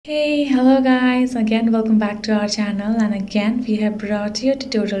Hey, hello guys, again welcome back to our channel, and again we have brought you a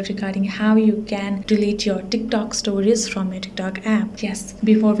tutorial regarding how you can delete your TikTok stories from your TikTok app. Yes,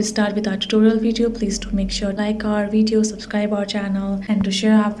 before we start with our tutorial video, please do make sure to like our video, subscribe our channel, and to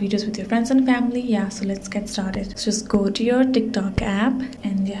share our videos with your friends and family. Yeah, so let's get started. So just go to your TikTok app,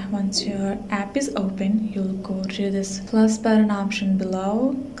 and yeah, once your app is open, you'll go to this plus button option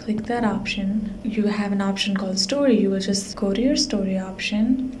below. Click that option. You have an option called story. You will just go to your story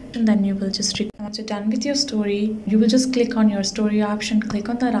option, and then you will just once you're done with your story, you will just click on your story option, click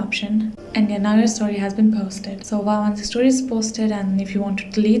on that option, and yeah, now your story has been posted. So once the story is posted, and if you want to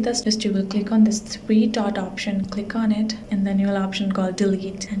delete this, just you will click on this three dot option, click on it, and then you will option called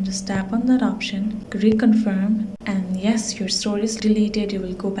delete, and just tap on that option, reconfirm, and yes, your story is deleted. You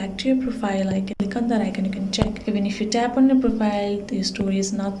will go back to your profile icon, click on that icon, you can check. Even if you tap on your profile, your story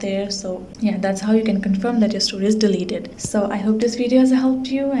is not there. So yeah, that's how you can confirm that your story is deleted. So I hope this video has helped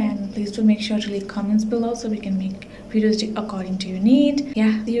you, and please do make sure to leave comments below so we can make videos according to your need.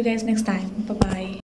 Yeah, see you guys next time. Bye bye.